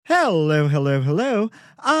Hello, hello, hello.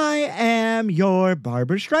 I am your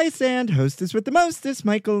Barbara Streisand, hostess with the mostest,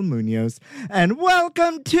 Michael Munoz. And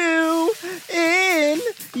welcome to In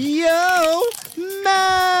Yo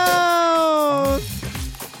Mouth.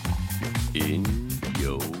 In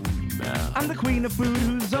Yo Mouth. I'm the queen of food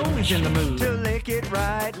who's always in the mood to lick it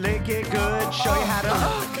right, lick it good, show you how to.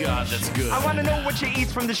 Oh, God, that's good. I want to know what you eat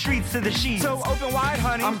from the streets to the sheets. So open wide,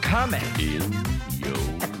 honey. I'm coming. In Yo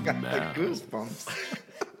Got the Mouth. goosebumps.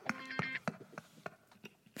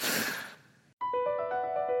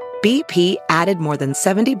 BP added more than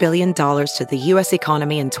 $70 billion to the U.S.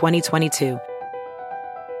 economy in 2022.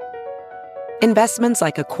 Investments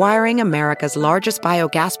like acquiring America's largest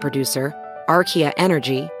biogas producer, Archaea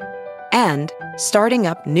Energy, and starting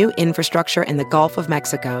up new infrastructure in the Gulf of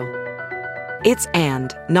Mexico. It's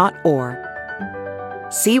and, not or.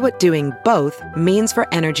 See what doing both means for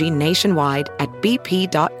energy nationwide at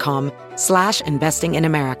bp.com/investing in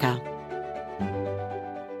America.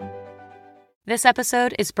 This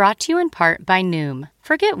episode is brought to you in part by Noom.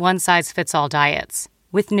 Forget one-size-fits-all diets.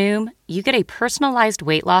 With Noom, you get a personalized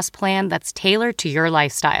weight loss plan that's tailored to your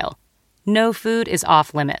lifestyle. No food is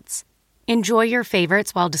off-limits. Enjoy your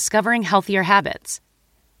favorites while discovering healthier habits.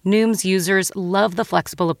 Noom's users love the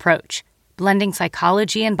flexible approach, blending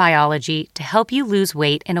psychology and biology to help you lose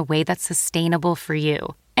weight in a way that's sustainable for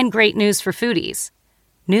you. And great news for foodies.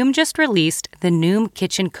 Noom just released the Noom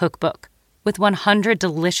Kitchen Cookbook, with 100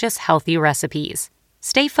 delicious, healthy recipes.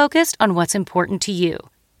 Stay focused on what's important to you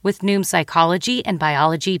with Noom's psychology and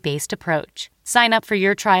biology-based approach. Sign up for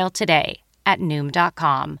your trial today at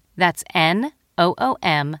Noom.com. That's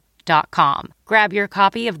Noom.com. Grab your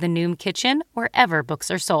copy of the Noom Kitchen wherever books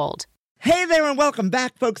are sold. Hey there and welcome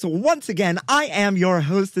back, folks. Once again, I am your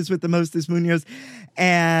hostess with the mostest, Munoz.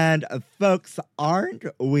 And folks, aren't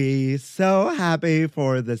we so happy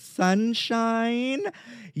for the sunshine?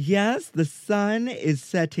 Yes, the sun is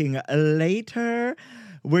setting later.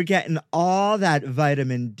 We're getting all that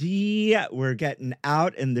vitamin D. We're getting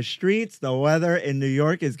out in the streets. The weather in New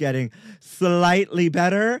York is getting slightly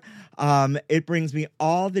better. It brings me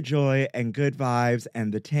all the joy and good vibes,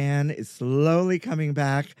 and the tan is slowly coming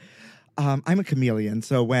back. I'm a chameleon,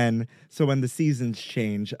 so when the seasons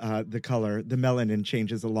change, the color, the melanin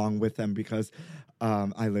changes along with them because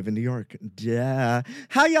I live in New York. Duh.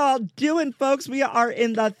 How y'all doing, folks? We are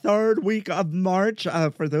in the third week of March.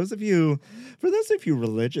 For those of you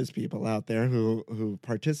religious people out there who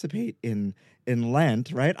participate in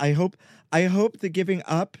Lent, right? I hope the giving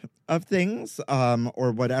up of things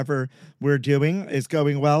or whatever we're doing is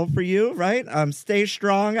going well for you, right? Stay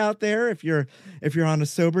strong out there if you're on a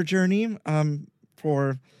sober journey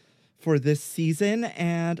for this season.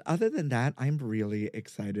 And other than that, I'm really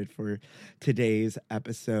excited for today's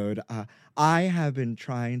episode. I have been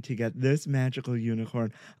trying to get this magical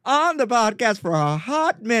unicorn on the podcast for a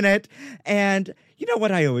hot minute. And you know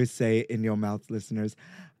what I always say, in your mouth, listeners?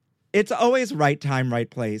 It's always right time, right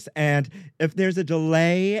place. And if there's a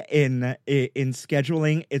delay in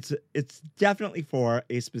scheduling, it's definitely for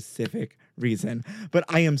a specific reason. But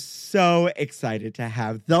I am so excited to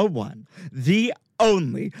have the one, the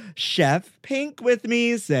only Chef Pink with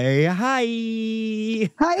me. Say hi.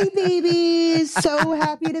 Hi, babies. So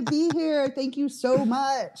happy to be here. Thank you so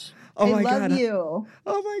much. Oh I my love God. you.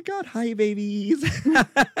 Oh my God. Hi, babies.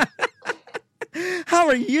 How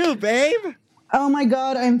are you, babe? Oh my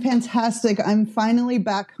God, I'm fantastic. I'm finally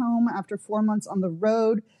back home after 4 months on the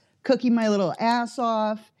road, cooking my little ass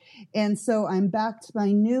off. And so I'm back to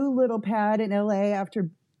my new little pad in LA after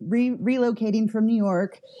relocating from New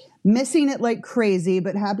York, missing it like crazy,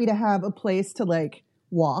 but happy to have a place to like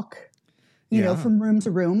walk, you know, from room to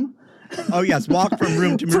room. Oh, yes. Walk from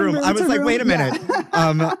room to room. I was like, room, wait a minute.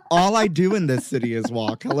 yeah. All I do in this city is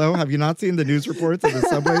walk. Hello? Have you not seen the news reports of the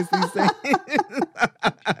subways these days?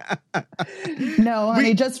 No,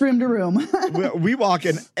 honey, just room to room. we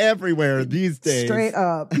walking everywhere these days. Straight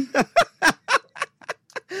up.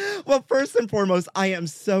 Well, first and foremost, I am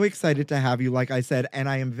so excited to have you, like I said, and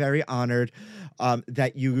I am very honored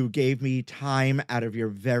that you gave me time out of your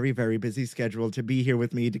very, very busy schedule to be here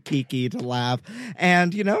with me, to kiki, to laugh,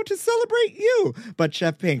 and, you know, to celebrate you. But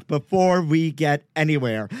Chef Pink, before we get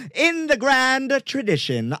anywhere, in the grand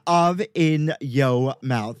tradition of In Yo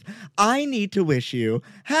Mouth, I need to wish you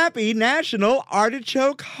Happy National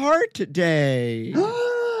Artichoke Heart Day.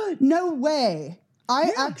 No way.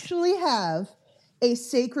 I actually have a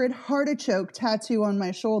sacred artichoke tattoo on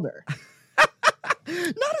my shoulder.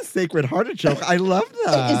 Not a sacred artichoke. I love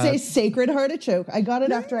that. It is a sacred artichoke. I got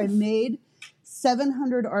it after I made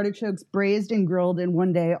 700 artichokes braised and grilled in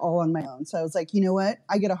one day all on my own. So I was like, you know what?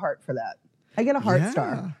 I get a heart for that. I get a heart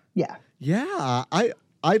star. Yeah. Yeah.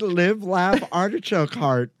 I live, laugh, artichoke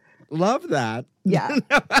heart. Love that. Yeah,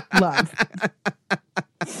 love.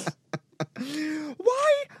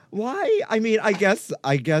 Why? I mean, I guess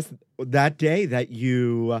that day that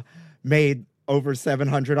you made over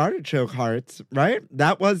 700 artichoke hearts, right?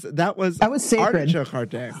 That was sacred. Artichoke heart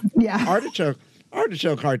day. Yeah.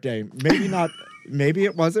 Artichoke heart day. Maybe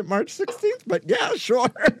it wasn't March 16th, but yeah, sure.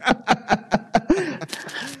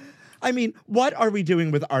 I mean, what are we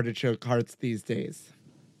doing with artichoke hearts these days?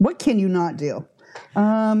 What can you not do?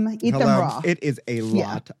 Eat them raw. It is a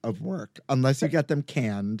lot of work, unless you get them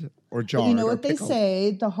canned or jarred. But you know what pickled. they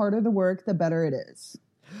say, the harder the work, the better it is.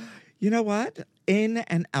 You know what? In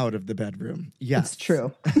and out of the bedroom. Yes. It's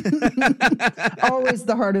true. Always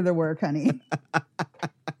the harder the work, honey.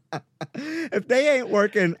 If they ain't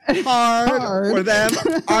working hard for them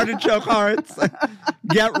artichoke hearts,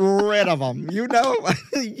 get rid of them. You know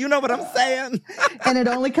what I'm saying? And it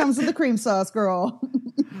only comes with the cream sauce, girl.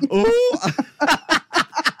 Ooh.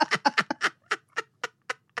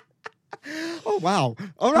 Oh, wow.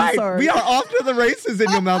 All right. We are off to the races in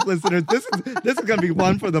your mouth, listeners. This is going to be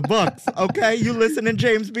one for the books. Okay. You listening,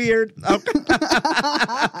 James Beard? Okay.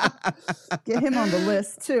 Get him on the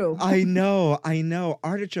list, too. I know.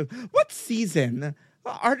 Artichoke. What season?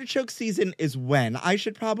 Artichoke season is when? I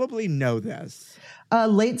should probably know this.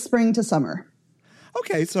 Late spring to summer.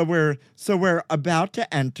 Okay, so we're about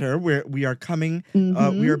to enter. We are coming.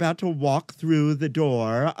 We are about to walk through the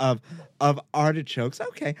door of artichokes.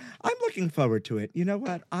 Okay, I'm looking forward to it. You know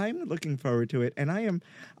what? I'm looking forward to it, and I'm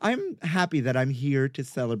happy that I'm here to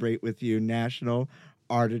celebrate with you National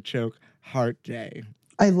Artichoke Heart Day.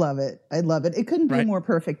 I love it. It couldn't be a more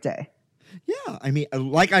perfect day. Yeah, I mean,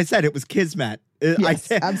 like I said, it was kismet. Yes,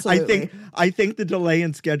 absolutely. I think the delay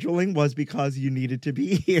in scheduling was because you needed to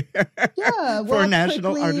be here. Yeah, for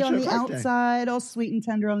National quickly Artichoke on the Heart Day. outside, all sweet and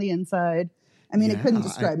tender on the inside. I mean, it couldn't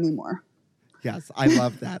describe me more. Yes, I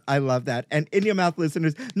love that. I love that. And in your mouth,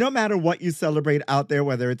 listeners, no matter what you celebrate out there,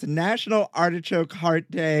 whether it's National Artichoke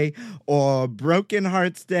Heart Day or Broken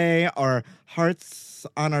Hearts Day or Hearts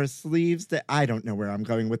on Our Sleeves Day, I don't know where I'm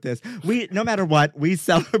going with this. No matter what, we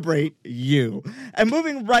celebrate you. And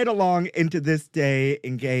moving right along into this day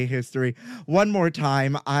in gay history, one more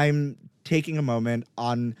time, I'm taking a moment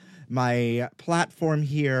on my platform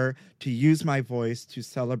here to use my voice to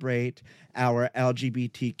celebrate our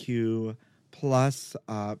LGBTQ plus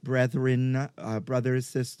brethren, brothers,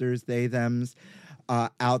 sisters, they, thems,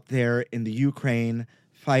 out there in the Ukraine,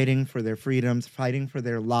 fighting for their freedoms, fighting for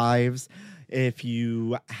their lives. If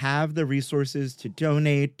you have the resources to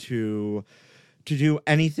donate, to do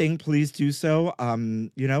anything, please do so. I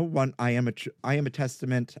am a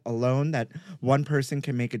testament alone that one person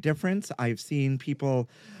can make a difference. I've seen people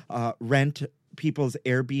rent people's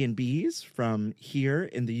Airbnbs from here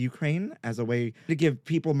in the Ukraine as a way to give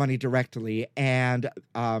people money directly. And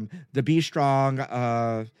the Be Strong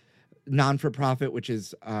non-for-profit, which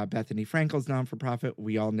is Bethany Frankel's non-for-profit.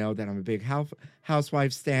 We all know that I'm a big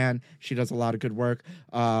housewife stan. She does a lot of good work.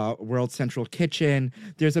 World Central Kitchen.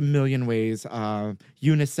 There's a million ways.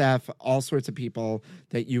 UNICEF, all sorts of people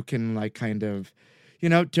that you can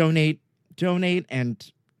donate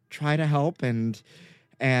and try to help.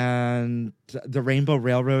 And the Rainbow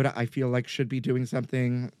Railroad, I feel like, should be doing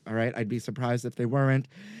something. All right. I'd be surprised if they weren't.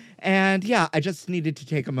 And yeah, I just needed to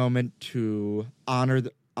take a moment to honor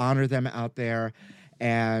them out there.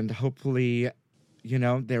 And hopefully,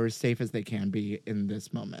 they're as safe as they can be in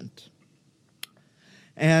this moment.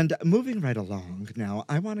 And moving right along now,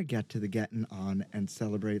 I want to get to the getting on and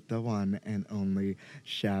celebrate the one and only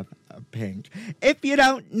Chef Pink. If you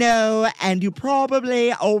don't know, and you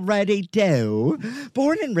probably already do,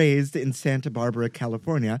 born and raised in Santa Barbara,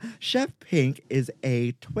 California, Chef Pink is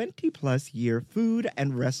a 20-plus year food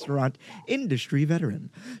and restaurant industry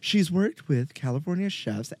veteran. She's worked with California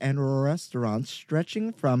chefs and restaurants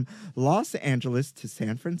stretching from Los Angeles to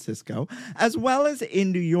San Francisco, as well as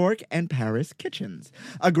in New York and Paris kitchens.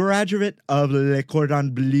 A graduate of Le Cordon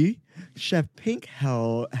Bleu, Chef Pink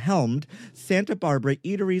helmed Santa Barbara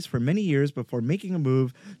eateries for many years before making a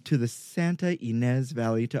move to the Santa Ynez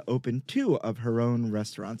Valley to open 2 of her own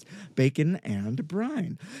restaurants, Bacon and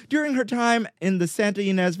Brine. During her time in the Santa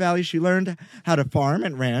Ynez Valley, she learned how to farm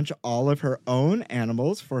and ranch all of her own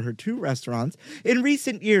animals for her 2 restaurants. In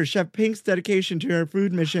recent years, Chef Pink's dedication to her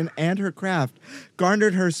food mission and her craft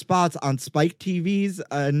garnered her spots on Spike TV's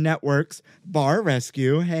networks, Bar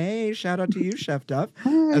Rescue. Hey, shout out to you, Chef Duff,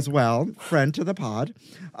 as well. Friend to the pod.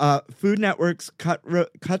 Food Network's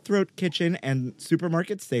Cutthroat Kitchen and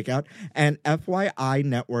Supermarket Stakeout, and FYI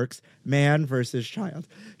Network's Man vs. Child.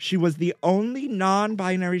 She was the only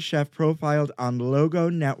non-binary chef profiled on Logo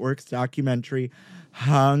Network's documentary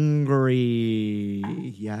hungry.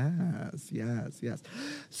 Yes.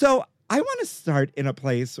 So I want to start in a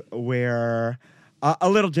place where, a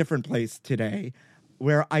little different place today,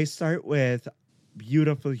 where I start with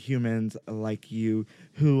beautiful humans like you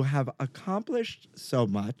who have accomplished so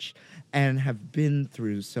much and have been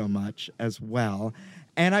through so much as well.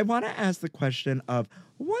 And I want to ask the question of,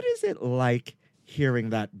 what is it like hearing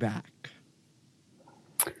that back?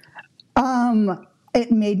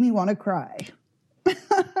 It made me want to cry.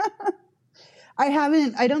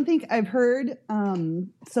 I don't think I've heard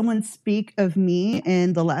someone speak of me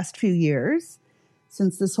in the last few years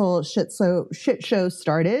since this whole shit show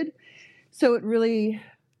started. So it really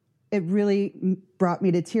brought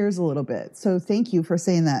me to tears a little bit. So thank you for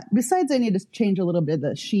saying that. Besides, I need to change a little bit of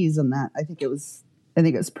the she's in that. I think it was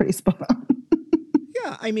pretty spot on.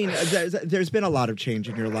 Yeah, I mean, there's been a lot of change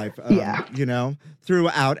in your life, yeah,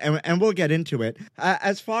 throughout, and we'll get into it.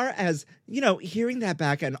 As far as, hearing that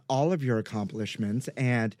back and all of your accomplishments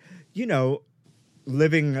and,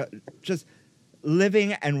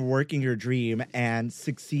 living and working your dream and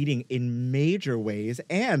succeeding in major ways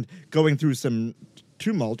and going through some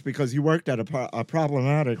tumult because you worked at a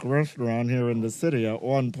problematic restaurant here in the city at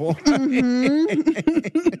one point.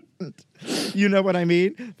 Mm-hmm. You know what I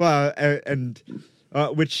mean? And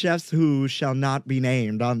with chefs who shall not be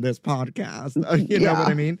named on this podcast. You know what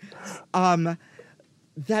I mean?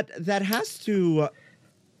 That has to...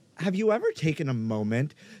 Have you ever taken a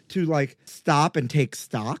moment to, stop and take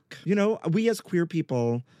stock? We as queer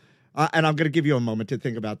people... and I'm going to give you a moment to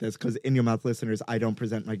think about this because In Your Mouth listeners, I don't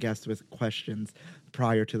present my guests with questions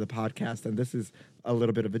prior to the podcast. And this is a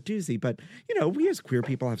little bit of a doozy. But, we as queer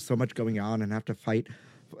people have so much going on and have to fight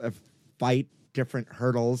different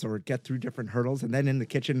hurdles or get through different hurdles. And then in the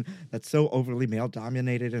kitchen that's so overly male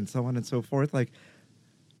dominated and so on and so forth.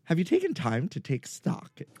 Have you taken time to take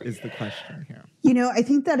stock is the question here. I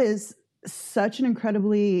think that is such an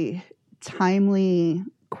incredibly timely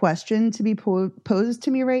question to be posed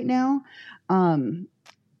to me right now.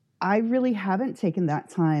 I really haven't taken that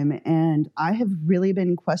time, and I have really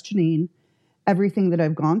been questioning everything that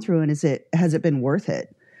I've gone through, and has it been worth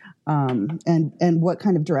it? And what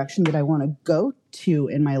kind of direction that I want to go to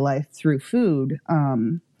in my life through food.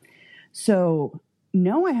 So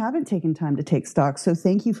no, I haven't taken time to take stock. So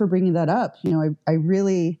thank you for bringing that up. I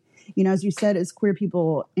really, as you said, as queer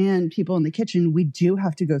people and people in the kitchen, we do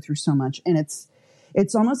have to go through so much, and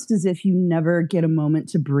it's almost as if you never get a moment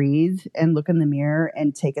to breathe and look in the mirror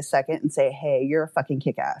and take a second and say, hey, you're a fucking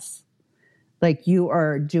kick-ass. You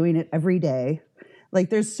are doing it every day.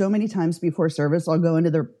 There's so many times before service, I'll go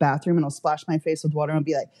into the bathroom and I'll splash my face with water and I'll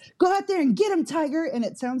be like, go out there and get him, Tiger. And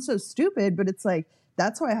it sounds so stupid, but it's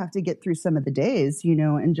that's how I have to get through some of the days,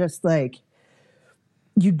 and just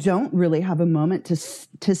you don't really have a moment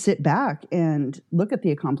to sit back and look at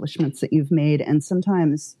the accomplishments that you've made. And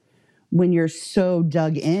sometimes when you're so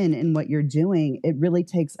dug in what you're doing, it really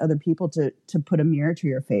takes other people to put a mirror to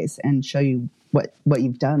your face and show you what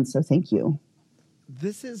you've done. So thank you.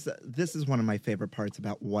 This is one of my favorite parts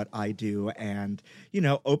about what I do, and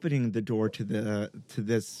opening the door to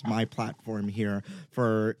this my platform here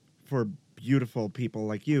for beautiful people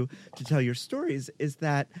like you to tell your stories is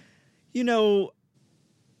that In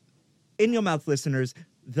Your Mouth listeners,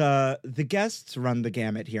 the guests run the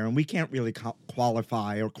gamut here, and we can't really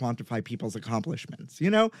qualify or quantify people's accomplishments,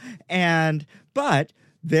 but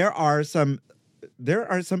there are some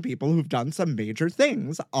people who've done some major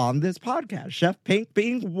things on this podcast, Chef Pink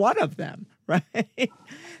being one of them, right?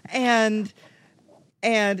 And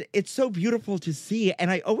it's so beautiful to see. And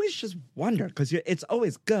I always just wonder, because it's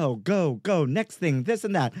always go, next thing, this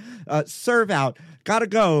and that, serve out, gotta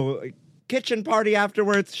go, kitchen party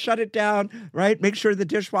afterwards, shut it down, right? Make sure the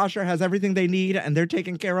dishwasher has everything they need and they're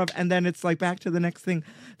taken care of. And then it's back to the next thing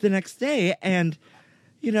the next day. And,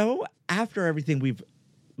 after everything we've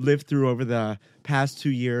lived through over the past 2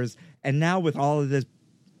 years, and now with all of this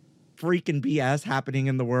freaking BS happening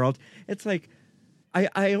in the world, it's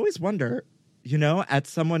I always wonder, at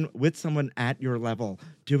someone at your level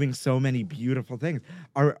doing so many beautiful things,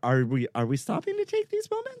 are we stopping to take these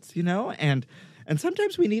moments, and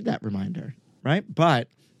sometimes we need that reminder, right? But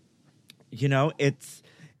it's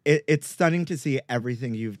stunning to see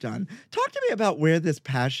everything you've done. Talk to me about where this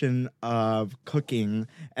passion of cooking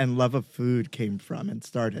and love of food came from and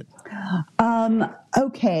started.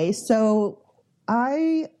 Okay, so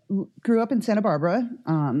I grew up in Santa Barbara,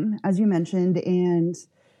 as you mentioned, and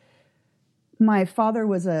my father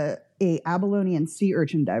was a Abalonian sea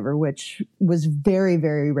urchin diver, which was very,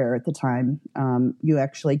 very rare at the time. You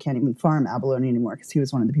actually can't even farm abalone anymore because he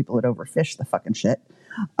was one of the people that overfished the fucking shit.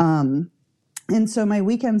 And so my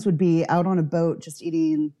weekends would be out on a boat, just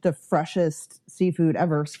eating the freshest seafood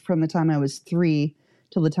ever from the time I was 3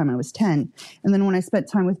 till the time I was 10. And then when I spent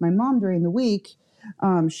time with my mom during the week,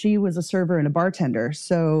 she was a server and a bartender.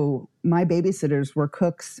 So my babysitters were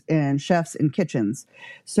cooks and chefs in kitchens.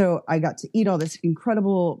 So I got to eat all this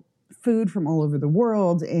incredible food from all over the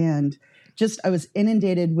world. And just, I was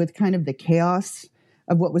inundated with kind of the chaos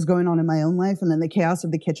of what was going on in my own life and then the chaos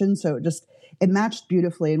of the kitchen. So it matched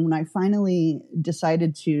beautifully. And when I finally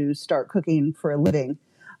decided to start cooking for a living,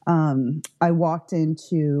 I walked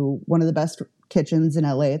into one of the best kitchens in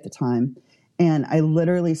LA at the time. And I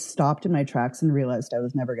literally stopped in my tracks and realized I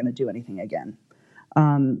was never going to do anything again.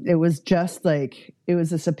 It was just like, it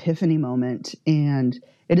was this epiphany moment. And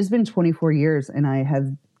it has been 24 years and I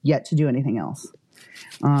have yet to do anything else.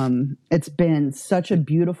 It's been such a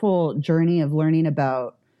beautiful journey of learning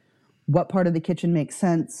about what part of the kitchen makes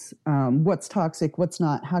sense, what's toxic, what's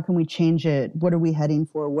not, how can we change it, what are we heading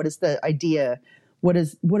for, what is the idea, what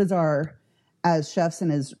is our, as chefs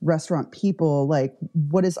and as restaurant people, like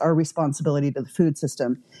what is our responsibility to the food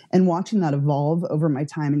system, and watching that evolve over my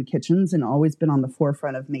time in kitchens and always been on the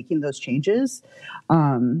forefront of making those changes.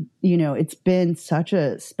 It's been such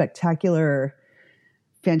a spectacular,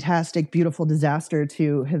 fantastic, beautiful disaster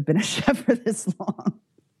to have been a chef for this long.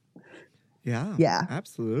 Yeah.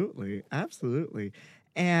 Absolutely.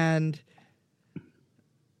 And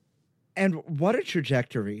what a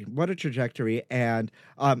trajectory. And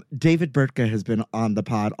David Burtka has been on the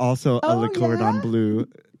pod, also a Le Cordon Bleu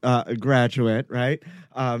graduate, right?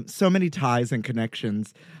 So many ties and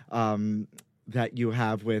connections that you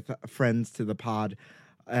have with friends to the pod,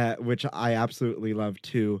 which I absolutely love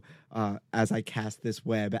too, as I cast this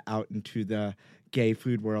web out into the gay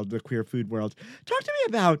food world, the queer food world. Talk to me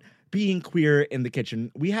about being queer in the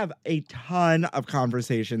kitchen. We have a ton of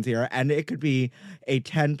conversations here, and it could be a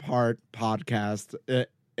 10-part podcast,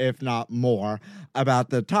 if not more,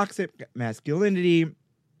 about the toxic masculinity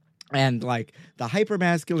and like the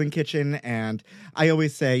hyper-masculine kitchen. And I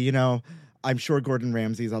always say, I'm sure Gordon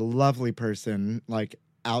Ramsay's a lovely person, like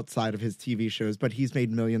outside of his TV shows, but he's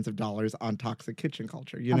made millions of dollars on toxic kitchen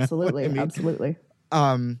culture. Absolutely, what I mean? Absolutely.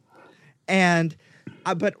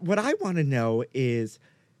 But what I want to know is,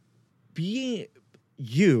 being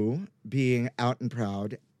out and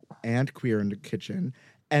proud and queer in the kitchen,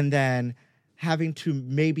 and then having to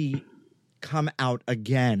maybe come out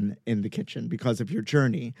again in the kitchen because of your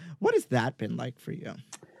journey. What has that been like for you?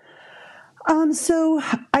 So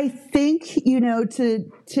I think,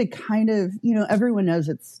 to kind of, everyone knows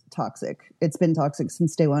it's toxic. It's been toxic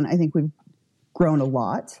since day one. I think we've grown a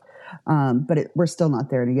lot, but we're still not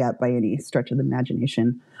there yet by any stretch of the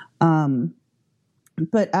imagination.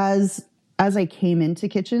 But as I came into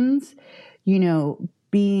kitchens,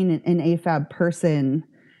 being an AFAB person,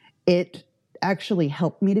 it actually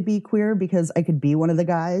helped me to be queer because I could be one of the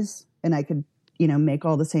guys and I could, make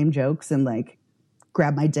all the same jokes and like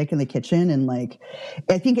grab my dick in the kitchen. And like,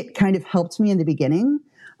 I think it kind of helped me in the beginning.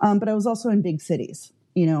 But I was also in big cities.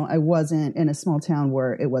 I wasn't in a small town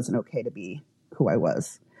where it wasn't okay to be who I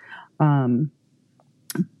was. But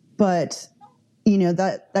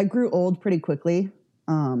that grew old pretty quickly.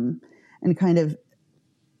 And kind of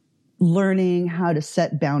learning how to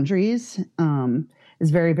set boundaries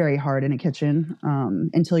is very, very hard in a kitchen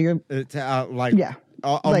until you're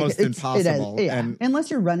almost impossible. And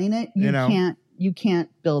unless you're running it, you can't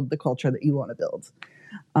build the culture that you want to build.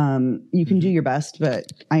 You can do your best,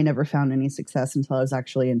 but I never found any success until I was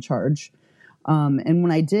actually in charge. And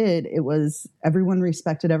when I did, it was everyone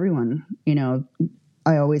respected everyone.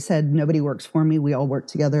 I always said nobody works for me. We all work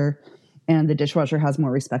together. And the dishwasher has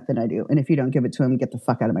more respect than I do. And if you don't give it to him, get the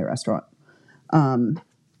fuck out of my restaurant.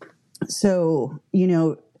 So,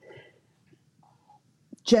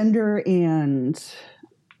 gender and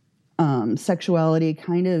sexuality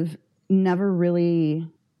kind of never really,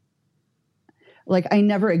 like, I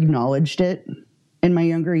never acknowledged it in my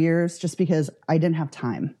younger years just because I didn't have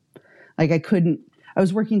time. Like, I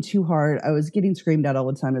was working too hard. I was getting screamed at all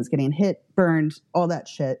the time. I was getting hit, burned, all that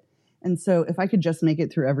shit. And so if I could just make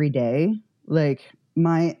it through every day, like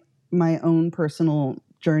my own personal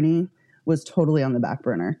journey was totally on the back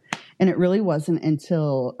burner. And it really wasn't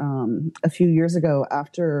until a few years ago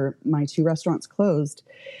after my 2 restaurants closed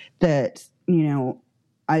that,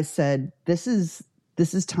 I said, this is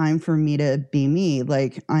time for me to be me.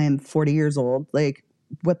 Like, I am 40 years old. Like,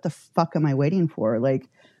 what the fuck am I waiting for? Like,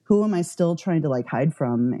 who am I still trying to like hide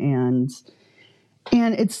from? And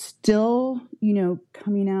it's still,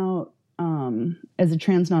 coming out as a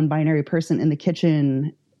trans non-binary person in the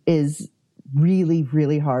kitchen is really,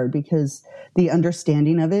 really hard because the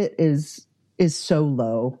understanding of it is so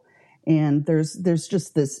low. And there's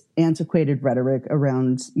just this antiquated rhetoric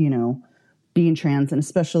around, being trans, and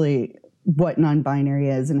especially what non-binary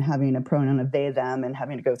is, and having a pronoun of they, them, and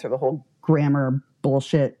having to go through the whole grammar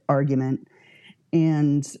bullshit argument.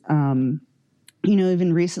 And,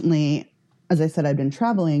 even recently, as I said, I've been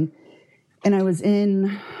traveling, and I was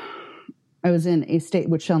in a state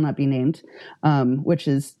which shall not be named, which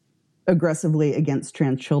is aggressively against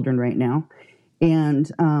trans children right now. And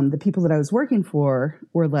the people that I was working for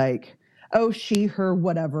were like, oh, she, her,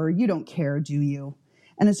 whatever. You don't care, do you?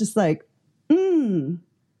 And it's just like,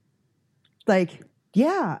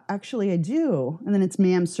 yeah, actually I do. And then it's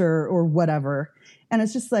ma'am, sir, or whatever. And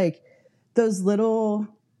it's just like those little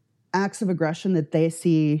acts of aggression that they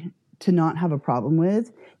see to not have a problem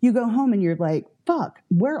with. You go home and you're like, fuck,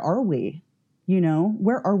 where are we?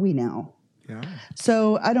 Where are we now? Yeah.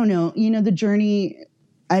 So I don't know. The journey,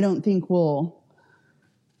 I don't think will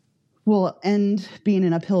end being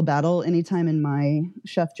an uphill battle anytime in my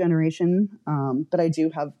chef generation. But I do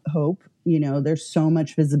have hope. There's so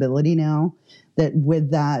much visibility now that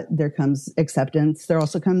with that there comes acceptance. There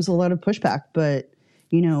also comes a lot of pushback, but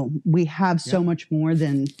we have so much more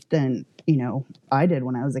than I did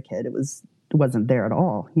when I was a kid. It wasn't there at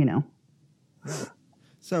all.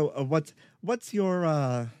 So what's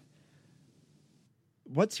your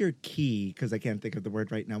key? Because I can't think of the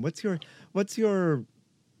word right now.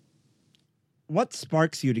 What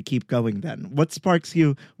sparks you to keep going then? What sparks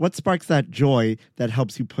that joy that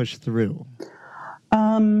helps you push through?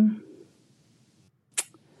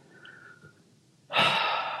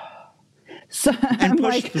 So and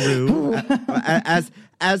push through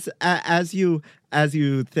as you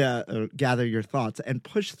gather your thoughts and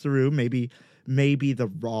push through maybe the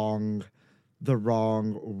wrong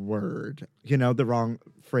word, the wrong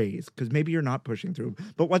phrase, because maybe you're not pushing through.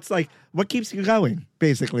 But what keeps you going,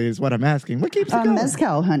 basically, is what I'm asking. What keeps you going?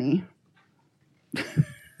 Mezcal, honey.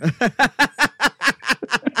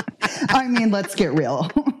 I mean, let's get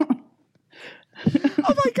real.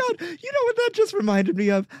 Oh my God. You know what that just reminded me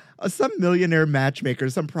of? Some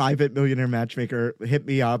private millionaire matchmaker hit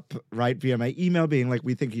me up right via my email being like,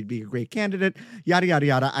 we think you'd be a great candidate, yada, yada,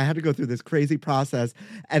 yada. I had to go through this crazy process,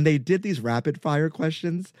 and they did these rapid fire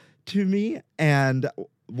questions to me. And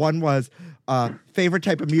one was favorite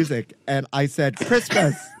type of music. And I said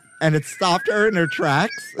Christmas, and it stopped her in her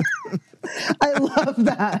tracks. I love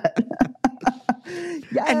that.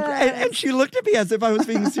 Yes. And she looked at me as if I was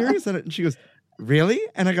being serious on it. And she goes, really?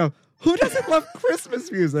 And I go, who doesn't love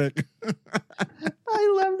Christmas music?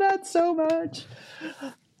 I love that so much.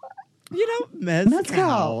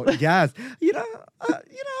 Mezcal. Yes.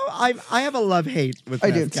 I have a love-hate with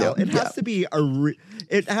mezcal. I do too. It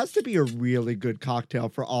has to be a really good cocktail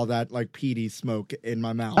for all that like peaty smoke in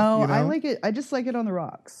my mouth. Oh, I like it. I just like it on the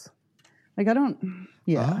rocks. Like I don't.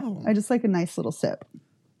 Yeah. Oh. I just like a nice little sip.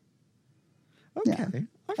 Okay. Yeah. Right.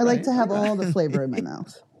 I like to have all the flavor in my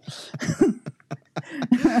mouth.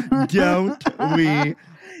 Don't we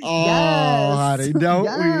all, yes. honey? Don't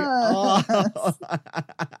we all?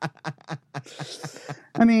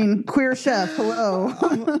 I mean, queer chef, hello.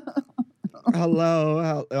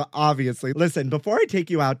 Hello, obviously. Listen, before I take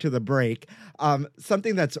you out to the break,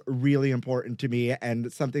 something that's really important to me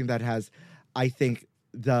and something that I think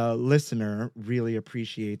the listener really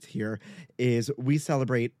appreciates here is we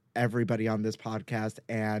celebrate everybody on this podcast,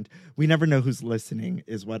 and we never know who's listening,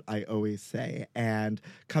 is what I always say. And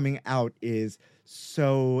coming out is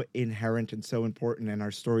so inherent and so important, and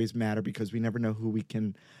our stories matter because we never know who we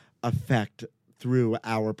can affect through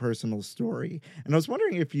our personal story. And I was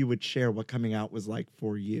wondering if you would share what coming out was like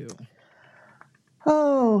for you.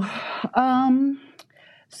 So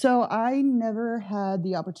I never had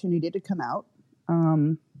the opportunity to come out.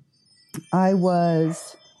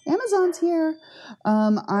 Amazon's here.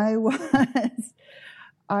 I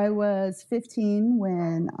was 15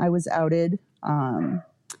 when I was outed. And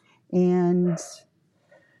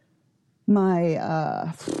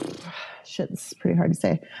my, this is pretty hard to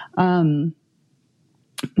say.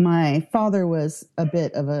 My father was a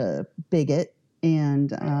bit of a bigot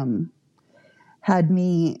and, had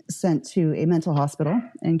me sent to a mental hospital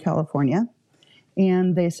in California.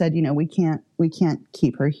 And they said, we can't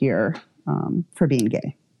keep her here, for being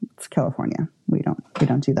gay. It's California. We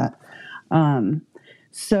don't do that.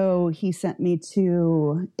 So he sent me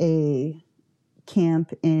to a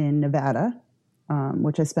camp in Nevada,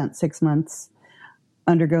 which I spent 6 months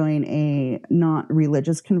undergoing a not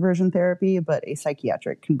religious conversion therapy, but a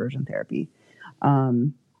psychiatric conversion therapy.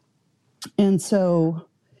 And so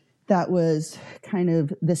that was kind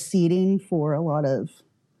of the seeding for a lot of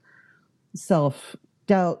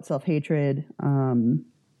self-doubt, self-hatred.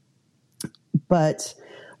 But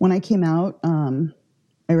when I came out,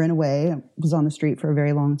 I ran away. I was on the street for a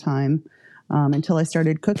very long time until I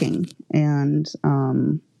started cooking. And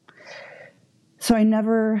so I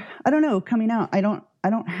don't know, coming out. I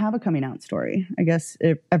don't have a coming out story. I guess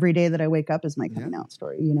every day that I wake up is my coming out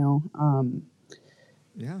story, you know?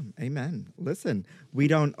 Yeah, amen. Listen, we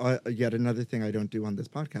don't, yet another thing I don't do on this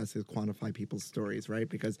podcast is quantify people's stories, right?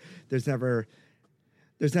 Because there's never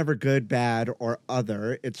good, bad, or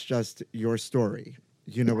other. It's just your story.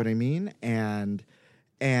 You know what I mean? And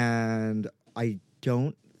I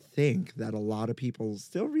don't think that a lot of people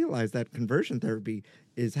still realize that conversion therapy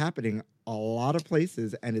is happening a lot of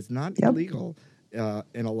places and is not illegal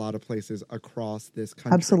in a lot of places across this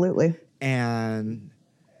country. Absolutely. And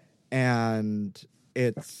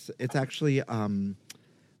it's actually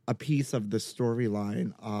a piece of the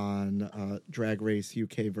storyline on Drag Race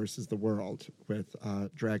UK versus the World with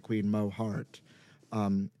drag queen Mo Hart.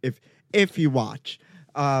 If you watch,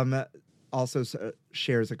 also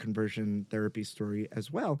shares a conversion therapy story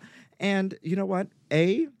as well. And you know what?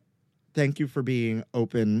 Thank you for being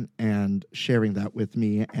open and sharing that with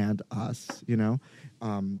me and us, you know.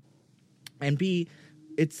 And B,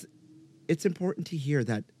 it's important to hear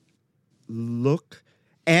that look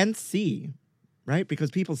and see, right?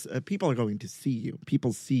 Because people are going to see you.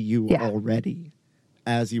 People see you already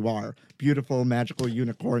as you are. Beautiful, magical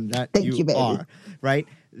unicorn that you are, right?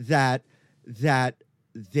 That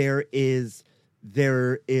there is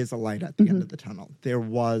a light at the end of the tunnel. There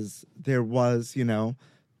was, you know,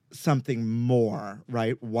 something more,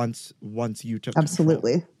 right? Once you took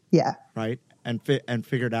absolutely, control, right, and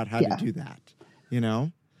figured out how to do that, you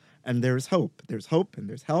know. And there's hope. There's hope, and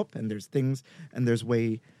there's help, and there's things, and there's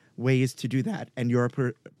ways to do that. And you're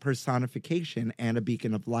a personification and a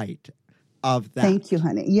beacon of light of that. Thank you,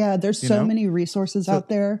 honey. Yeah, there's so many resources out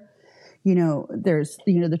there. You know, there's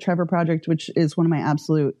the Trevor Project, which is one of my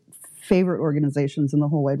absolute favorite organizations in the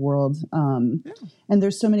whole wide world. And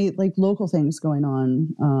there's so many like local things going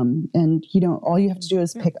on. And you know, all you have to do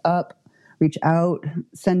is pick up, reach out,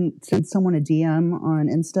 send someone a DM on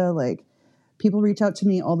Insta. Like, people reach out to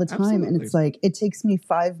me all the time. And it's like, it takes me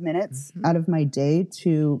 5 minutes out of my day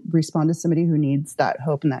to respond to somebody who needs that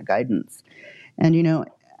hope and that guidance. And, you know,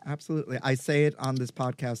 absolutely. I say it on this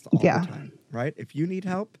podcast all the time, right? If you need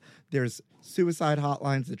help, there's suicide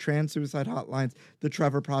hotlines, the trans suicide hotlines, the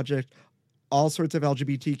Trevor Project, all sorts of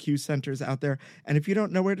LGBTQ centers out there. And if you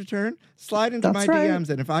don't know where to turn, slide into my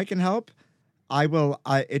DMs. And if I can help, I will.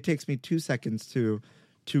 It takes me 2 seconds to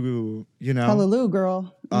you know. Hallelujah,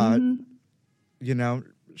 girl. You know,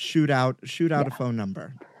 shoot out a phone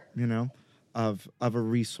number, you know, of a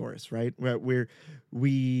resource, right?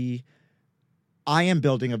 I am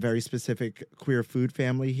building a very specific queer food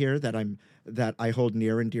family here that I hold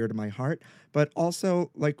near and dear to my heart. But also,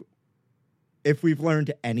 like, if we've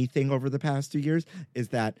learned anything over the past 2 years, is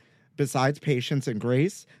that besides patience and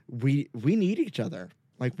grace, we need each other.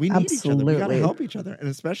 Like, we need each other. We got to help each other, and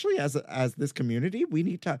especially as this community, we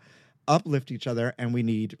need to uplift each other, and we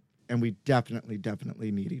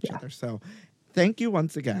definitely need each other. So thank you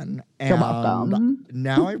once again. And you're welcome.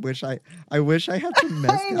 Now I wish I had some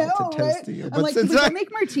mezcal to toast to you. But like, since I make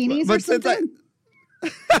martinis or something.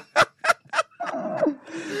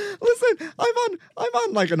 Listen, I'm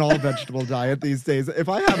on like an all vegetable diet these days. If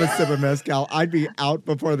I have a sip of mezcal, I'd be out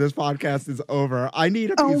before this podcast is over. I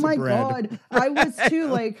need a piece of bread. Oh my God. I was too,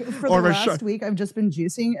 like, for the last week, I've just been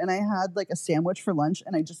juicing, and I had like a sandwich for lunch,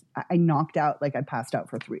 and I knocked out, like I passed out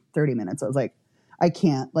for 30 minutes. I was like, I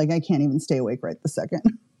can't even stay awake right this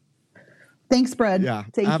second. Thanks, bread. Yeah,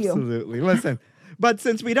 Thank you. Absolutely. Listen, but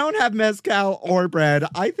since we don't have mezcal or bread,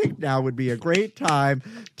 I think now would be a great time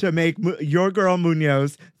to make your girl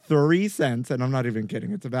Munoz 3 cents. And I'm not even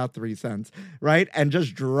kidding. It's about 3 cents, right? And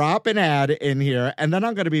just drop an ad in here. And then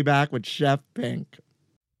I'm going to be back with Chef Pink.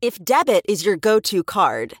 If debit is your go-to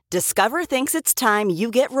card, Discover thinks it's time you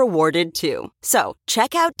get rewarded too. So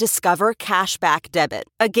check out Discover Cashback Debit,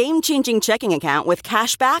 a game-changing checking account with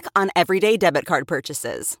cash back on everyday debit card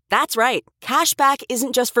purchases. That's right. Cashback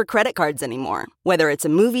isn't just for credit cards anymore. Whether it's a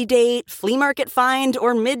movie date, flea market find,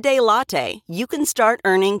 or midday latte, you can start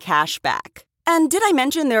earning cash back. And did I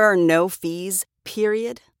mention there are no fees,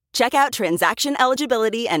 period? Check out transaction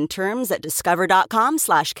eligibility and terms at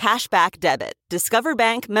discover.com/cashbackdebit. Discover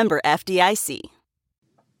Bank, member FDIC.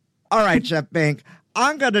 All right, Chef Pink,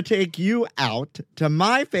 I'm going to take you out to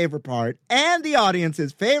my favorite part and the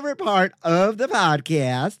audience's favorite part of the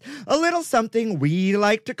podcast, a little something we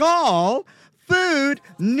like to call Food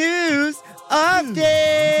News Update.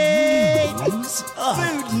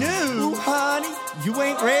 Food news, honey. You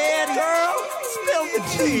ain't ready, girl? Spill the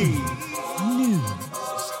tea. News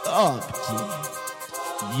update.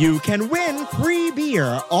 You can win free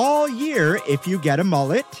beer all year if you get a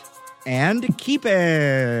mullet and keep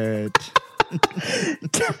it.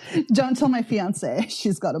 Don't tell my fiance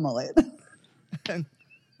she's got a mullet.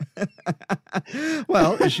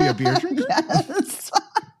 Well, is she a beer drinker? Yes.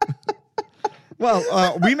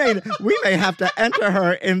 Well, we may have to enter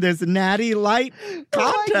her in this Natty Light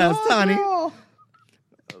contest, honey. Girl.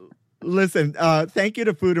 Listen, thank you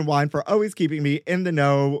to Food and Wine for always keeping me in the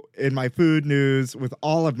know in my food news, with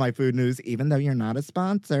all of my food news, even though you're not a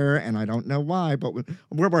sponsor, and I don't know why, but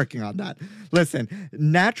we're working on that. Listen,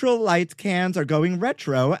 Natural Light's cans are going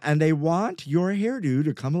retro, and they want your hairdo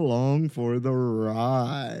to come along for the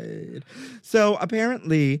ride. So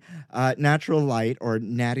apparently, Natural Light, or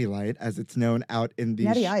Natty Light, as it's known out in the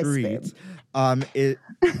Natty streets,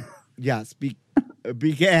 Ice,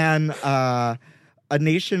 began a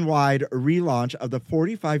nationwide relaunch of the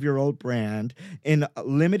 45-year-old brand in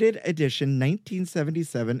limited edition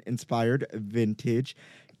 1977 inspired vintage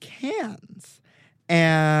cans.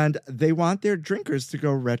 And they want their drinkers to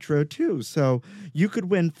go retro too. So you could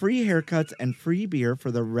win free haircuts and free beer for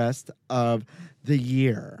the rest of the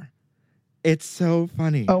year. It's so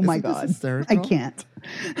funny. Oh my Isn't this God. hysterical? I can't.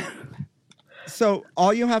 So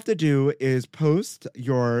all you have to do is post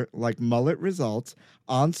your mullet results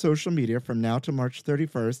on social media from now to March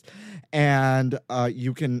 31st, and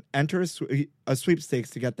you can enter a sweepstakes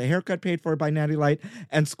to get the haircut paid for by Natty Light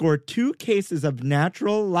and score 2 cases of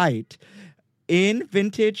Natural Light in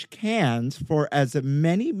vintage cans for as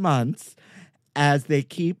many months as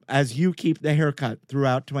you keep the haircut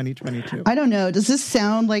throughout 2022. I don't know. Does this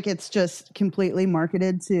sound like it's just completely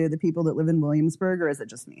marketed to the people that live in Williamsburg, or is it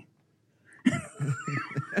just me?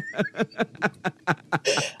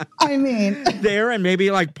 I mean, there and maybe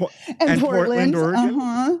and Portland,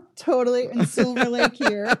 Oregon. Totally, and Silver Lake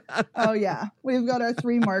here. Oh yeah, we've got our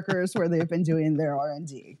 3 markers where they've been doing their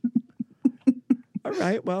R&D. All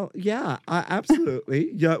right, well, yeah,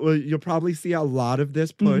 absolutely. Yeah, well, you'll probably see a lot of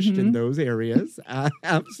this pushed in those areas.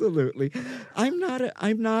 Absolutely. I'm not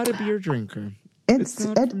a beer drinker.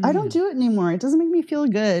 I don't do it anymore. It doesn't make me feel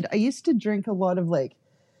good. I used to drink a lot of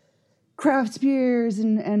craft beers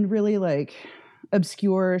and really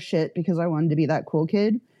obscure shit because I wanted to be that cool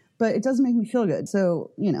kid, but it doesn't make me feel good.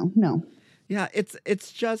 So, no. Yeah,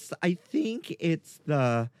 it's just, I think it's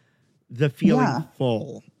the feeling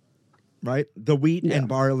full, right? The wheat and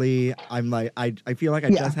barley. I'm I feel like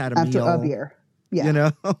I just had a meal. After a beer.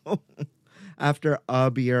 Yeah. After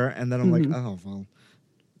a beer. And then I'm like, oh, well,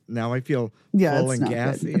 now I feel full and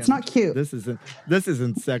gassy. Good. It's not cute. This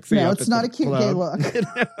isn't sexy. No, it's not a cute gay look.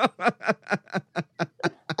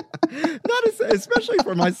 Especially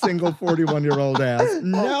for my single 41-year-old ass.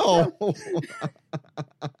 No.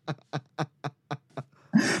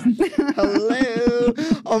 Hello.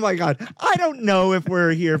 Oh my God. I don't know if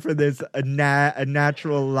we're here for this a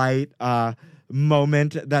Natural Light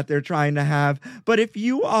moment that they're trying to have, but if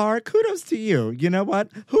you are, kudos to you. You know what?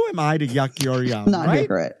 Who am I to yuck your yum? Not right? here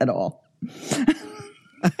for it at all.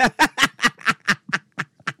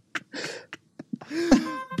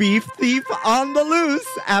 Beef thief on the loose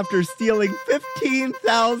after stealing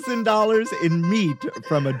 $15,000 in meat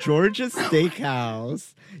from a Georgia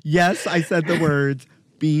steakhouse. Yes, I said the words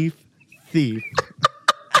beef thief.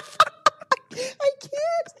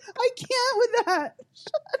 I can't with that.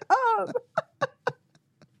 Shut up.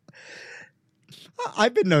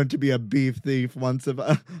 I've been known to be a beef thief once at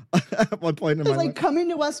one point in my life. Coming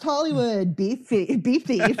to West Hollywood, beef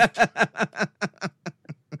thief.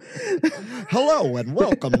 Hello and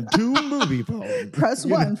welcome to Movie Phone. Press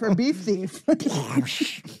 1 for beef thief.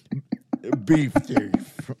 Beef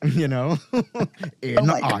thief, in oh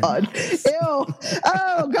my God. Ew.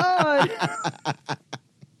 Oh God.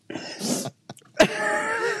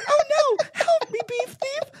 Oh no, help me, beef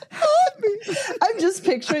thief, help me. I'm just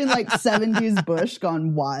picturing 70s Bush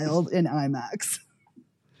gone wild in IMAX.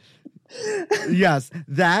 Yes,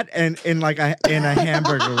 that and in a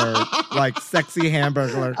hamburger, sexy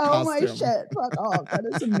hamburger costume. Oh my shit! Fuck off! That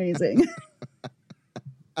is amazing.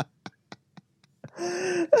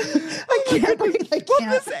 I can't breathe. I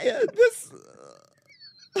can't.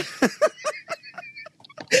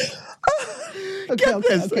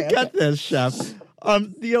 Get this, chef.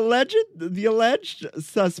 The alleged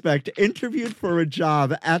suspect interviewed for a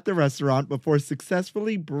job at the restaurant before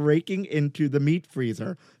successfully breaking into the meat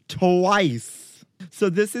freezer twice. So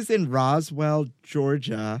this is in Roswell,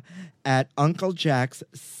 Georgia, at Uncle Jack's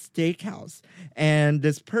Steakhouse. And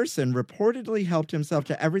this person reportedly helped himself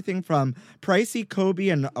to everything from pricey Kobe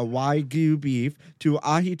and Wagyu beef to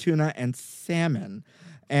ahi tuna and salmon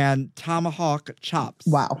and tomahawk chops.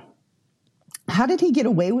 Wow. How did he get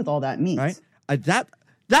away with all that meat? Right?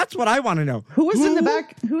 That's what I want to know. Who was in the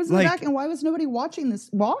back? Who was in the back? And why was nobody watching this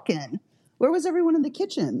walk-in? Where was everyone in the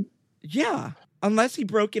kitchen? Yeah, unless he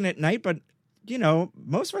broke in at night. But, you know,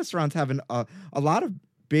 most restaurants have a lot of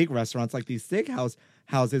big restaurants like these steakhouse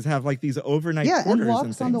houses have like these overnight quarters and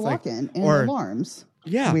locks on the walk-in and alarms.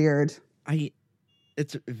 Yeah. Weird.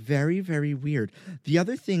 It's very, very weird. The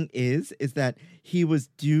other thing is that he was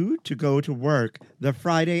due to go to work the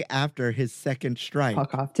Friday after his second strike.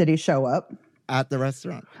 Fuck off. Did he show up? At the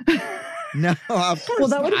restaurant. No, of course Well,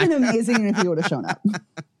 that would have not. been amazing if he would have shown up.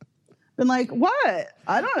 Been like, what?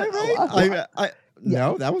 I don't know. Right?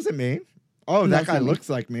 No, that wasn't me. Oh, that guy looks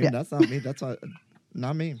like me. Yeah. That's not me. That's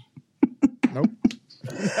not me. Nope.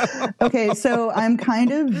 Okay, so I'm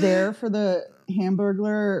kind of there for the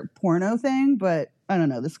Hamburglar porno thing, but I don't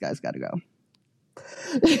know. This guy's got to go.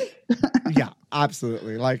 Yeah,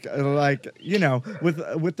 absolutely. Like you know,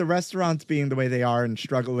 with the restaurants being the way they are and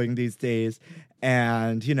struggling these days,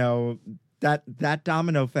 and you know that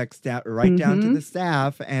domino effect right down to the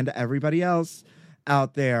staff and everybody else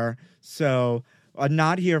out there. So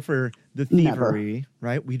not here for the thievery,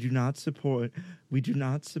 right? We do not support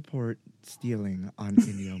stealing on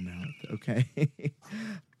In Your Mouth, okay?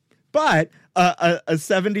 But a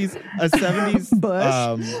 70s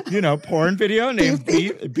Bush. You know, porn video named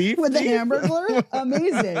Beef with the Thief. Hamburglar?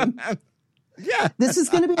 Amazing. Yeah. This is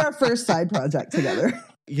going to be our first side project together.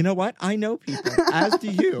 You know what? I know people, as do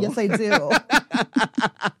you. Yes, I do.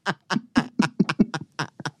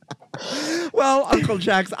 Well, Uncle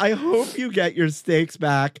Jax, I hope you get your steaks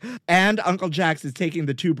back. And Uncle Jax is taking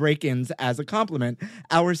the 2 break-ins as a compliment.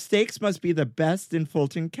 Our steaks must be the best in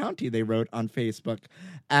Fulton County, they wrote on Facebook,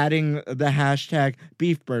 adding the hashtag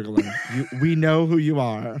beef burglar. We know who you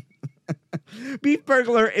are. Beef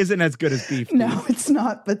burglar isn't as good as beef. No, it's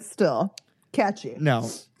not, but still catchy. No,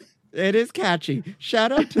 it is catchy.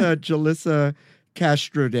 Shout out to Jalissa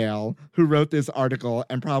Castrodale, who wrote this article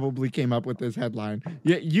and probably came up with this headline.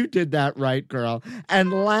 You did that right, girl.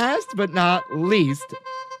 And last but not least,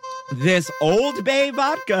 this Old Bay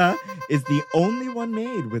vodka is the only one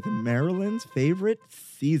made with Maryland's favorite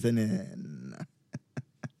seasoning.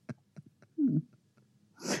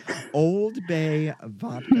 Old Bay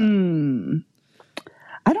vodka.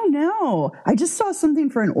 I don't know. I just saw something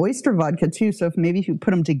for an oyster vodka too. So if maybe you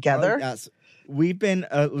put them together. Oh, yes. We've been,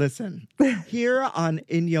 listen, here on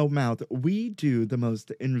In Your Mouth, we do the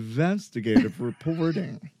most investigative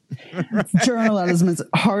reporting. Journalism's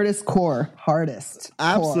hardest core.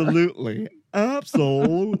 Absolutely.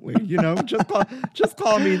 Absolutely. You know, just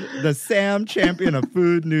call me the Sam Champion of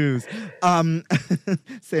food news.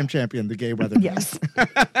 Sam Champion, the gay weather. Yes.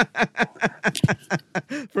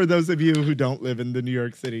 For those of you who don't live in the New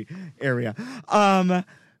York City area.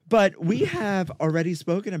 But we have already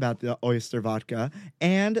spoken about the oyster vodka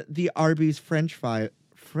and the Arby's French fry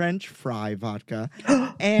vodka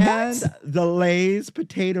and the Lay's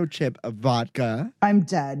potato chip vodka. I'm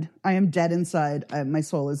dead. I am dead inside. My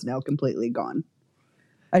soul is now completely gone.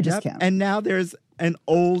 I just can't. And now there's an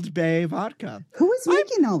Old Bay vodka. Who is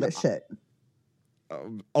making all this shit?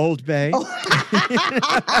 Old Bay.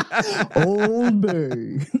 Old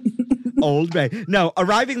Bay. Old Bay. No,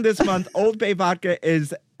 arriving this month, Old Bay vodka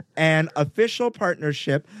is an official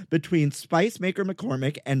partnership between spice maker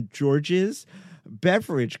McCormick and George's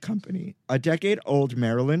Beverage Company, a decade-old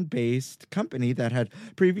Maryland-based company that had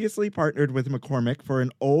previously partnered with McCormick for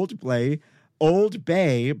an Old Bay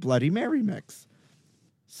Bloody Mary mix.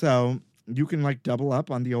 So you can like double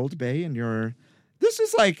up on the Old Bay and this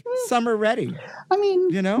is like summer ready. I mean,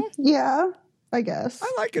 you know? Yeah, I guess.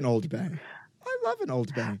 I like an Old Bay. I love an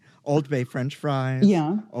Old Bay. Old Bay French fries.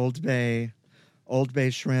 Yeah. Old Bay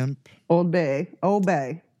shrimp. Old Bay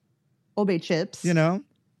chips. You know?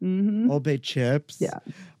 Mm-hmm. Old Bay chips. Yeah.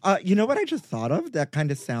 You know what I just thought of? That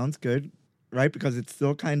kind of sounds good, right? Because it's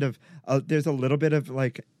still kind of, there's a little bit of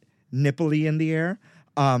like nipply in the air.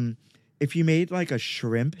 If you made like a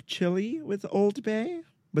shrimp chili with Old Bay,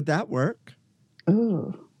 would that work?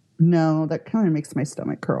 Oh, no, that kind of makes my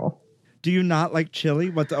stomach curl. Do you not like chili?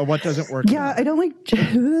 What doesn't work? Yeah, I don't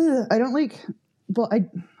like, well,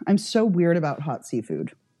 I'm so weird about hot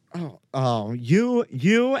seafood. Oh,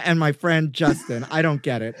 you and my friend Justin. I don't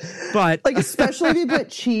get it. But like, especially if you put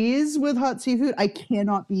cheese with hot seafood, I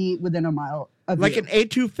cannot be within a mile of like you. an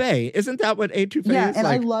etouffee. Isn't that what etouffee is? Yeah, and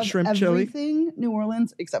like I love shrimp everything chili? New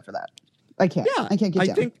Orleans except for that. I can't. Yeah, I can't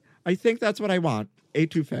get down. I think that's what I want.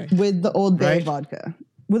 Etouffee. With the Old Bay right? vodka.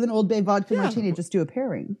 With an Old Bay vodka martini, just do a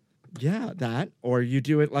pairing. Yeah, that. Or you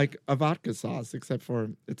do it like a vodka sauce, except for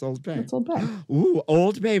it's Old Bay. It's Old Bay. Ooh,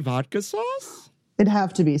 Old Bay vodka sauce? It'd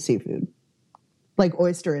have to be seafood. Like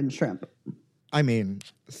oyster and shrimp. I mean,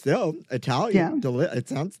 still Italian. Yeah. It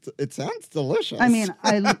sounds delicious. I mean,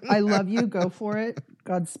 I love you. Go for it.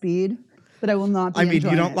 Godspeed. But I will not be I mean,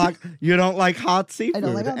 enjoying you don't like hot seafood, I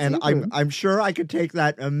don't like hot and seafood. I'm sure I could take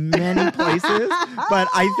that many places, but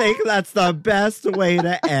I think that's the best way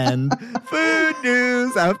to end Food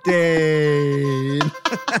News Update.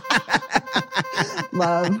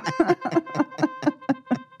 Love.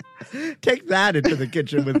 Take that into the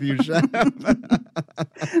kitchen with you, chef.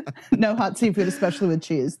 No hot seafood, especially with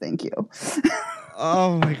cheese. Thank you.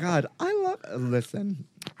 Oh my God, listen.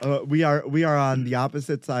 We are on the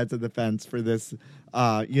opposite sides of the fence for this,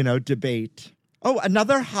 debate. Oh,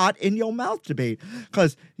 another hot in your mouth debate.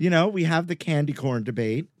 Because, we have the candy corn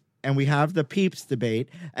debate and we have the Peeps debate.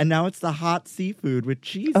 And now it's the hot seafood with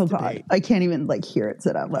cheese Oh, debate. God. I can't even hear it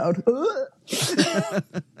said out loud.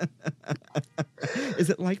 Is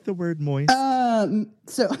it like the word moist?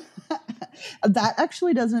 So that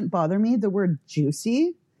actually doesn't bother me. The word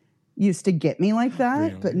juicy used to get me like that,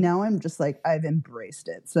 Really? but now I'm just I've embraced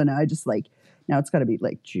it. So now I just now it's got to be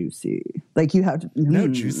juicy. You have to. No,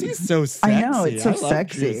 juicy is so sexy. I know, it's so I love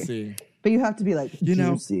sexy. Juicy. But you have to be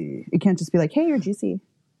juicy. It can't just be hey, you're juicy.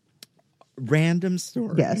 Random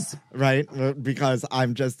story. Yes. Right? Because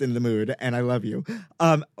I'm just in the mood and I love you.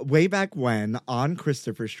 Way back when on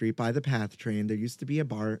Christopher Street by the PATH train, there used to be a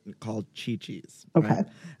bar called Chi-Chi's. Right? Okay.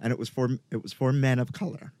 And it was for men of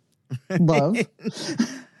color. Love.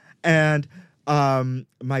 And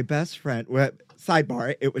my best friend,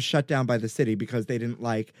 sidebar, it was shut down by the city because they didn't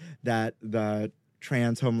like that the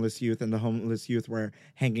trans homeless youth and the homeless youth were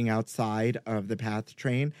hanging outside of the PATH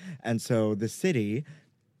train. And so the city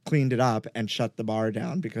cleaned it up and shut the bar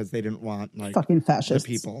down because they didn't want fucking fascists.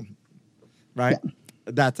 the people. Right? Yeah.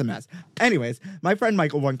 That's a mess. Anyways, my friend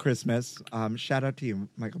Michael one Christmas, shout out to you,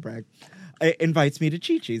 Michael Bragg, invites me to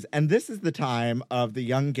Chi-Chi's. And this is the time of the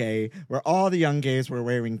young gay where all the young gays were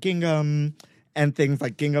wearing gingham and things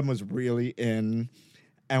gingham was really in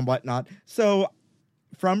and whatnot. So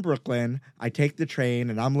from Brooklyn, I take the train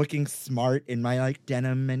and I'm looking smart in my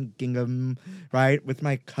denim and gingham, right, with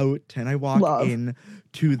my coat. And I walk in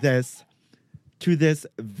to this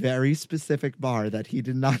very specific bar that he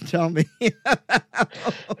did not tell me about.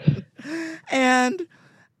 And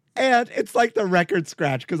it's the record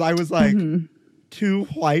scratch because I was too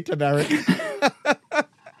white American.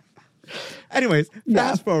 Anyways,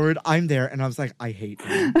 fast forward, I'm there and I was I hate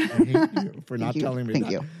you. I hate you for not telling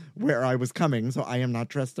me where I was coming, so I am not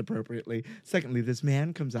dressed appropriately. Secondly, this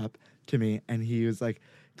man comes up to me and he was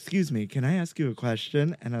excuse me, can I ask you a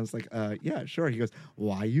question? And I was yeah, sure. He goes,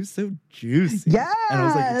 why are you so juicy? Yes. And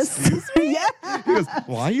I was excuse me? Yes. He goes,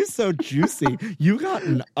 why are you so juicy? You got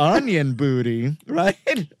an onion booty,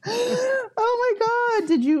 right? Oh my God.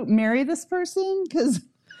 Did you marry this person? Because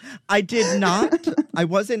I did not. I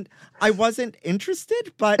wasn't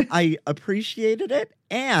interested, but I appreciated it.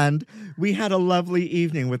 And we had a lovely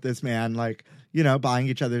evening with this man, buying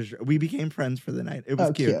each other's. We became friends for the night. It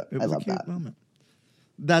was cute. It was I love a cute that moment.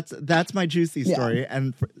 That's my juicy story. Yeah.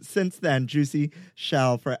 And since then, juicy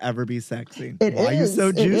shall forever be sexy. Why are you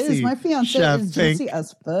so juicy? It is. My fiance Chef is Pink. juicy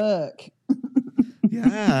as fuck.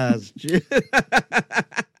 Yes.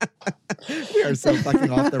 We are so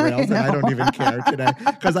fucking off the rails, and I don't even care today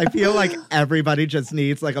because I feel everybody just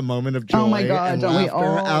needs a moment of joy. Oh my God, and don't we laughter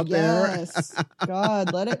all? out Yes. there?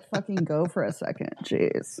 God, let it fucking go for a second.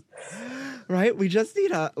 Jeez. Right? We just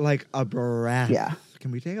need a breath. Yeah.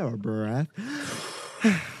 Can we take a breath?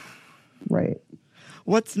 Right.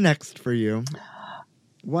 What's next for you?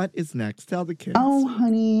 What is next? Tell the kids. Oh,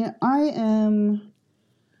 honey, I am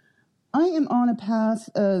on a path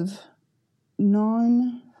of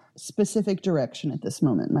non-specific direction at this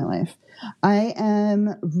moment in my life. I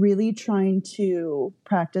am really trying to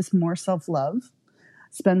practice more self-love,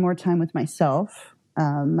 spend more time with myself,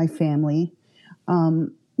 my family.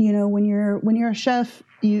 When you're a chef,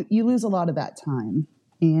 you lose a lot of that time.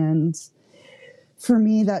 And for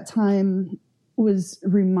me, that time was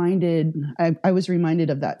reminded, I was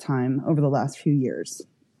reminded of that time over the last few years.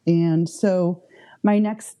 And so my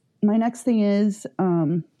next thing is,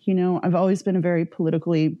 I've always been a very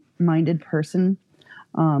politically minded person.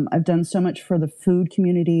 I've done so much for the food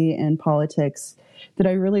community and politics that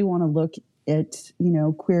I really want to look at,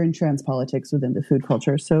 queer and trans politics within the food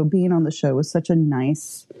culture. So being on the show was such a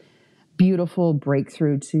nice, beautiful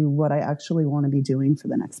breakthrough to what I actually want to be doing for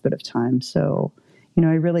the next bit of time. So,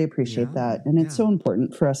 I really appreciate that. And it's so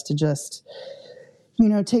important for us to just,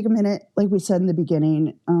 take a minute, like we said in the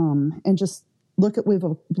beginning, and just look at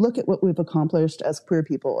what we've accomplished as queer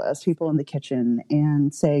people, as people in the kitchen,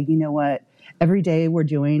 and say, you know what, every day we're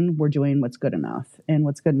doing what's good enough, and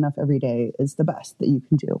what's good enough every day is the best that you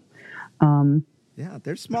can do. Yeah,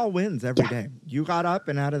 there's small wins every day. You got up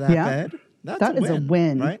and out of that bed. That is a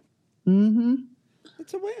win. Right? Mm-hmm.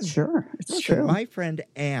 It's a win. Sure. It's Listen, true. My friend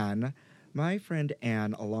Anne,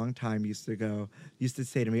 a long time used to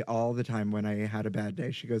say to me all the time when I had a bad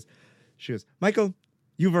day, she goes, Michael,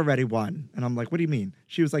 you've already won. And I'm like, what do you mean?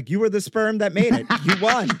 She was like, you were the sperm that made it. You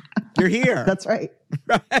won. You're here. That's right.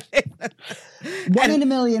 Right? One in a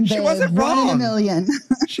million, babe. She wasn't wrong. 1 in a million.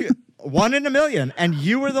 1 in a million. And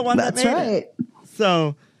you were the one that made right. it.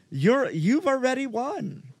 So you've already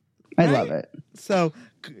won. I right? love it. So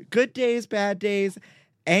good days, bad days,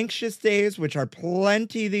 anxious days, which are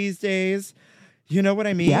plenty these days. You know what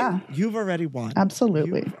I mean? Yeah. You've already won.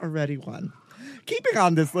 Absolutely. You've already won. Keeping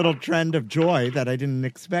on this little trend of joy that I didn't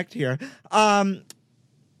expect here.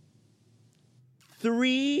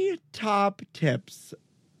 3 top tips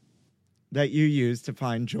that you use to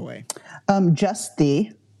find joy. Just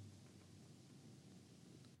the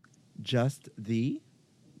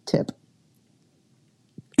tip.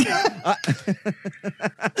 Get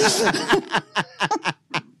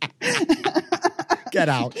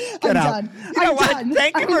out. I'm out. done. You know I'm what? done.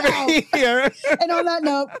 Thank you for being here. And on that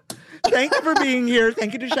note, thank you for being here.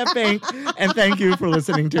 Thank you to Chef Pink. And thank you for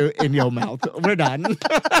listening to In Your Mouth. We're done.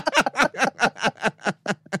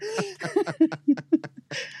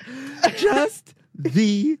 Just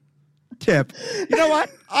the tip. You know what?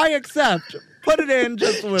 I accept. Put it in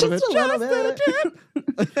just a little bit. Just a tip.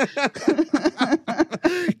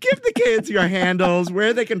 Give the kids your handles,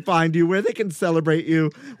 where they can find you, where they can celebrate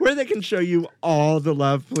you, where they can show you all the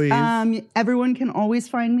love, please. Everyone can always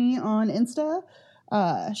find me on Insta,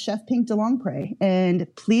 Chef Pink DeLongpre. And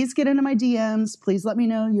please get into my DMs. Please let me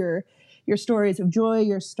know your stories of joy,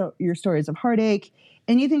 your stories of heartache.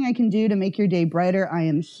 Anything I can do to make your day brighter, I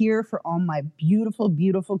am here for all my beautiful,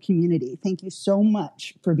 beautiful community. Thank you so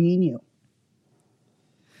much for being you.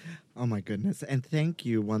 Oh, my goodness. And thank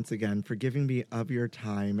you once again for giving me of your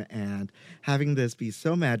time and having this be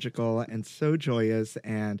so magical and so joyous.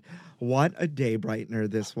 And what a day brightener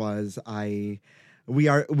this was.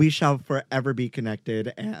 We shall forever be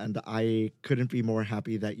connected. And I couldn't be more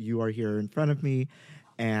happy that you are here in front of me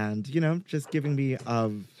and, just giving me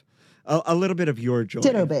of a little bit of your joy.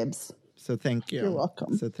 Ditto, babes. So thank you. You're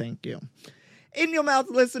welcome. So thank you. In Your Mouth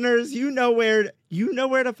listeners, you know where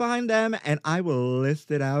to find them, and I will list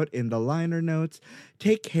it out in the liner notes.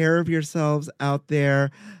 Take care of yourselves out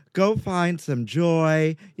there. Go find some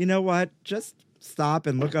joy. You know what? Just stop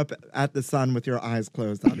and look up at the sun with your eyes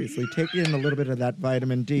closed, obviously. Take in a little bit of that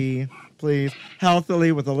vitamin D, please.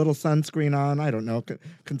 Healthily with a little sunscreen on. I don't know.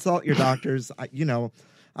 Consult your doctors.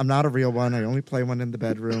 I'm not a real one. I only play one in the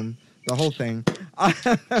bedroom. The whole thing.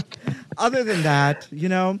 Other than that,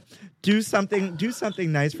 do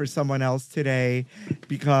something nice for someone else today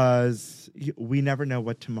because we never know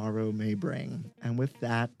what tomorrow may bring. And with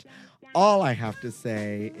that, all I have to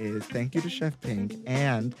say is thank you to Chef Pink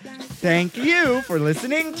and thank you for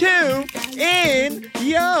listening to In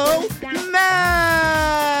Your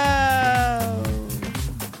Mouth.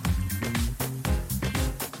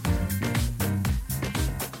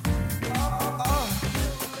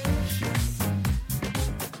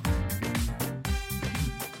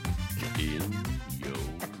 In your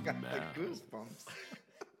Got the mouth. goosebumps.